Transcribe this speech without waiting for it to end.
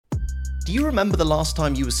Do you remember the last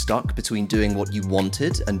time you were stuck between doing what you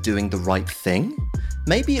wanted and doing the right thing?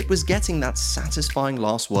 Maybe it was getting that satisfying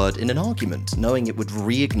last word in an argument, knowing it would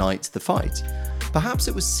reignite the fight. Perhaps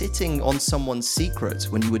it was sitting on someone's secret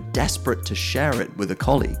when you were desperate to share it with a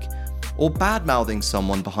colleague. Or bad-mouthing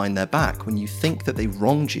someone behind their back when you think that they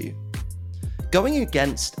wronged you. Going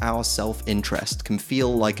against our self-interest can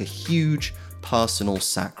feel like a huge personal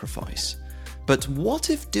sacrifice. But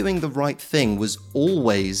what if doing the right thing was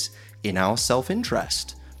always in our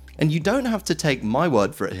self-interest? And you don't have to take my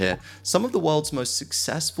word for it here. Some of the world's most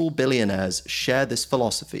successful billionaires share this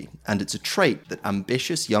philosophy, and it's a trait that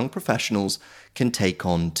ambitious young professionals can take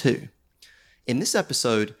on too. In this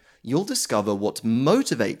episode, you'll discover what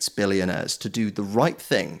motivates billionaires to do the right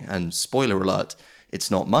thing, and spoiler alert, it's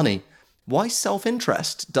not money, why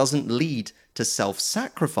self-interest doesn't lead to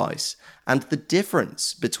self-sacrifice, and the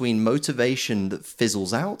difference between motivation that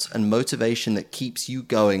fizzles out and motivation that keeps you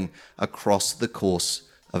going across the course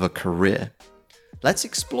of a career. Let's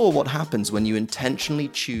explore what happens when you intentionally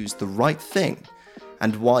choose the right thing,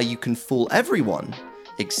 and why you can fool everyone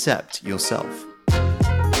except yourself.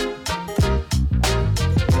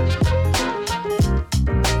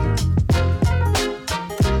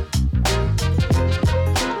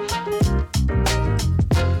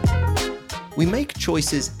 We make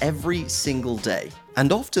choices every single day,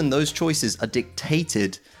 and often those choices are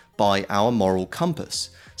dictated by our moral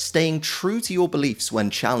compass. Staying true to your beliefs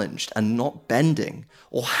when challenged and not bending,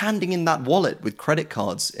 or handing in that wallet with credit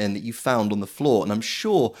cards in that you found on the floor. And I'm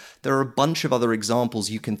sure there are a bunch of other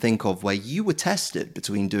examples you can think of where you were tested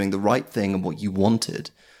between doing the right thing and what you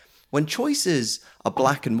wanted. When choices are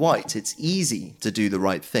black and white, it's easy to do the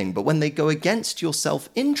right thing. But when they go against your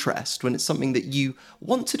self-interest, when it's something that you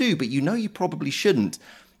want to do, but you know you probably shouldn't,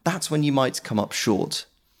 that's when you might come up short.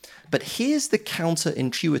 But here's the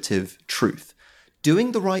counterintuitive truth.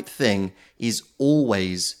 Doing the right thing is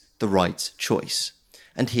always the right choice.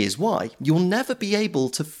 And here's why. You'll never be able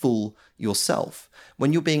to fool yourself.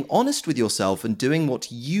 When you're being honest with yourself and doing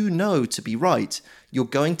what you know to be right, you're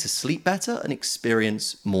going to sleep better and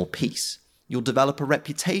experience more peace. You'll develop a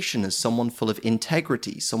reputation as someone full of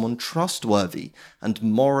integrity, someone trustworthy and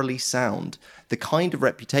morally sound, the kind of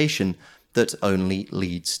reputation that only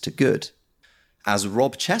leads to good. As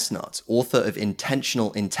Rob Chestnut, author of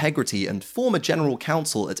Intentional Integrity and former general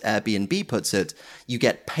counsel at Airbnb puts it, you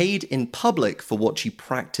get paid in public for what you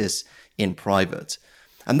practice in private.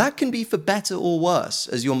 And that can be for better or worse,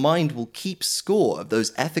 as your mind will keep score of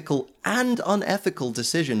those ethical and unethical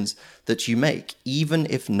decisions that you make, even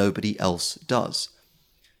if nobody else does.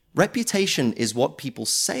 Reputation is what people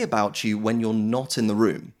say about you when you're not in the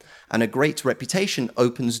room, and a great reputation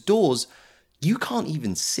opens doors you can't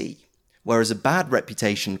even see, whereas a bad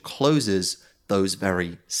reputation closes those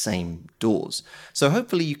very same doors. So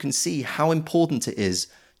hopefully you can see how important it is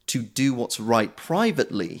to do what's right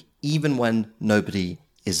privately, even when nobody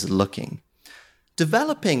is looking.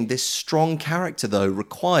 Developing this strong character, though,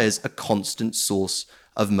 requires a constant source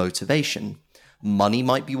of motivation. Money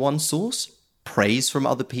might be one source, praise from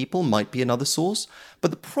other people might be another source,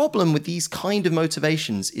 but the problem with these kind of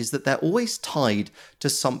motivations is that they're always tied to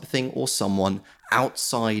something or someone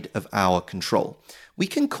outside of our control. We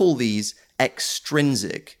can call these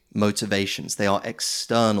extrinsic motivations. They are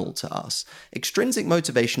external to us. Extrinsic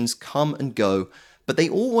motivations come and go, but they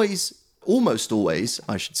almost always,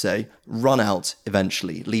 run out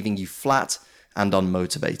eventually, leaving you flat and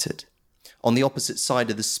unmotivated. On the opposite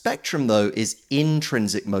side of the spectrum, though, is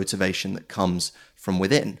intrinsic motivation that comes from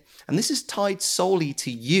within. And this is tied solely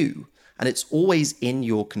to you, and it's always in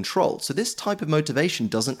your control. So this type of motivation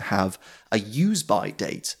doesn't have a use-by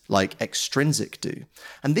date like extrinsic do.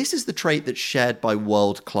 And this is the trait that's shared by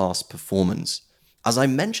world-class performers. As I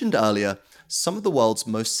mentioned earlier, some of the world's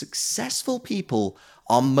most successful people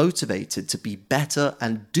are motivated to be better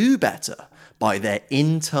and do better by their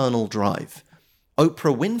internal drive.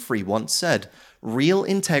 Oprah Winfrey once said, "Real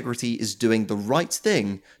integrity is doing the right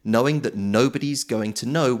thing, knowing that nobody's going to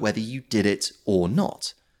know whether you did it or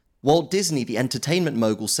not." Walt Disney, the entertainment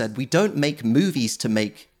mogul, said, "We don't make movies to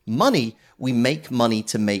make money, we make money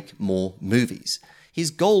to make more movies."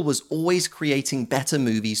 His goal was always creating better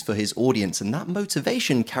movies for his audience, and that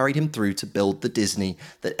motivation carried him through to build the Disney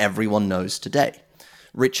that everyone knows today.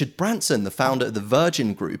 Richard Branson, the founder of the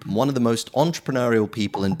Virgin Group and one of the most entrepreneurial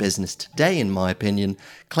people in business today, in my opinion,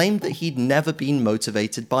 claimed that he'd never been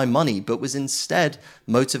motivated by money, but was instead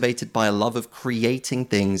motivated by a love of creating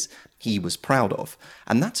things he was proud of.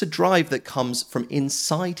 And that's a drive that comes from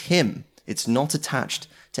inside him. It's not attached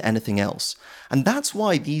to anything else. And that's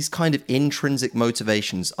why these kind of intrinsic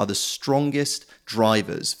motivations are the strongest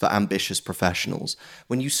drivers for ambitious professionals.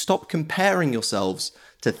 When you stop comparing yourselves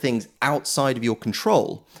to things outside of your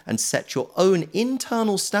control and set your own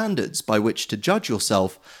internal standards by which to judge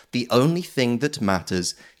yourself, the only thing that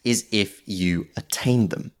matters is if you attain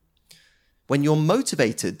them. When you're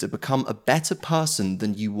motivated to become a better person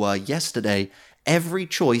than you were yesterday, every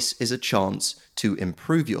choice is a chance to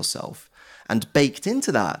improve yourself. And baked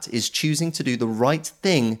into that is choosing to do the right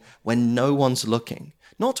thing when no one's looking,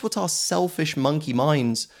 not what our selfish monkey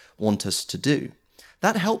minds want us to do.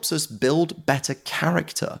 That helps us build better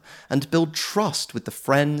character and build trust with the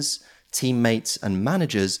friends, teammates, and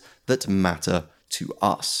managers that matter to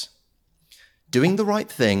us. Doing the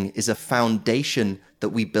right thing is a foundation that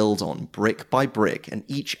we build on brick by brick, and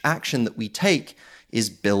each action that we take is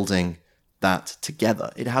building that together.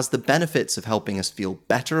 It has the benefits of helping us feel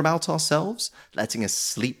better about ourselves, letting us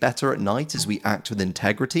sleep better at night as we act with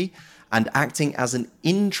integrity, and acting as an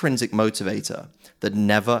intrinsic motivator that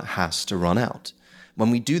never has to run out. When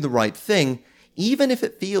we do the right thing, even if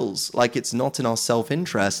it feels like it's not in our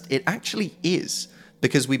self-interest, it actually is,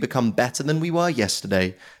 because we become better than we were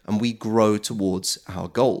yesterday and we grow towards our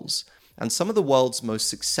goals. And some of the world's most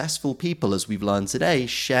successful people, as we've learned today,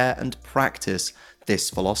 share and practice this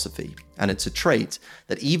philosophy. And it's a trait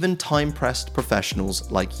that even time-pressed professionals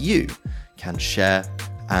like you can share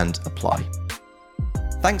and apply.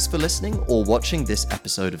 Thanks for listening or watching this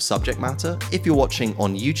episode of Subject Matter. If you're watching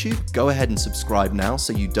on YouTube, go ahead and subscribe now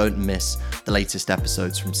so you don't miss the latest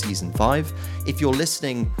episodes from Season 5. If you're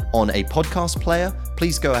listening on a podcast player,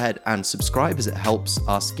 please go ahead and subscribe as it helps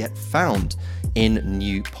us get found in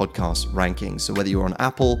new podcast rankings. So whether you're on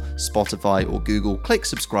Apple, Spotify, or Google, click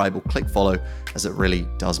subscribe or click follow, as it really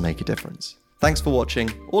does make a difference. Thanks for watching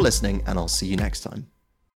or listening, and I'll see you next time.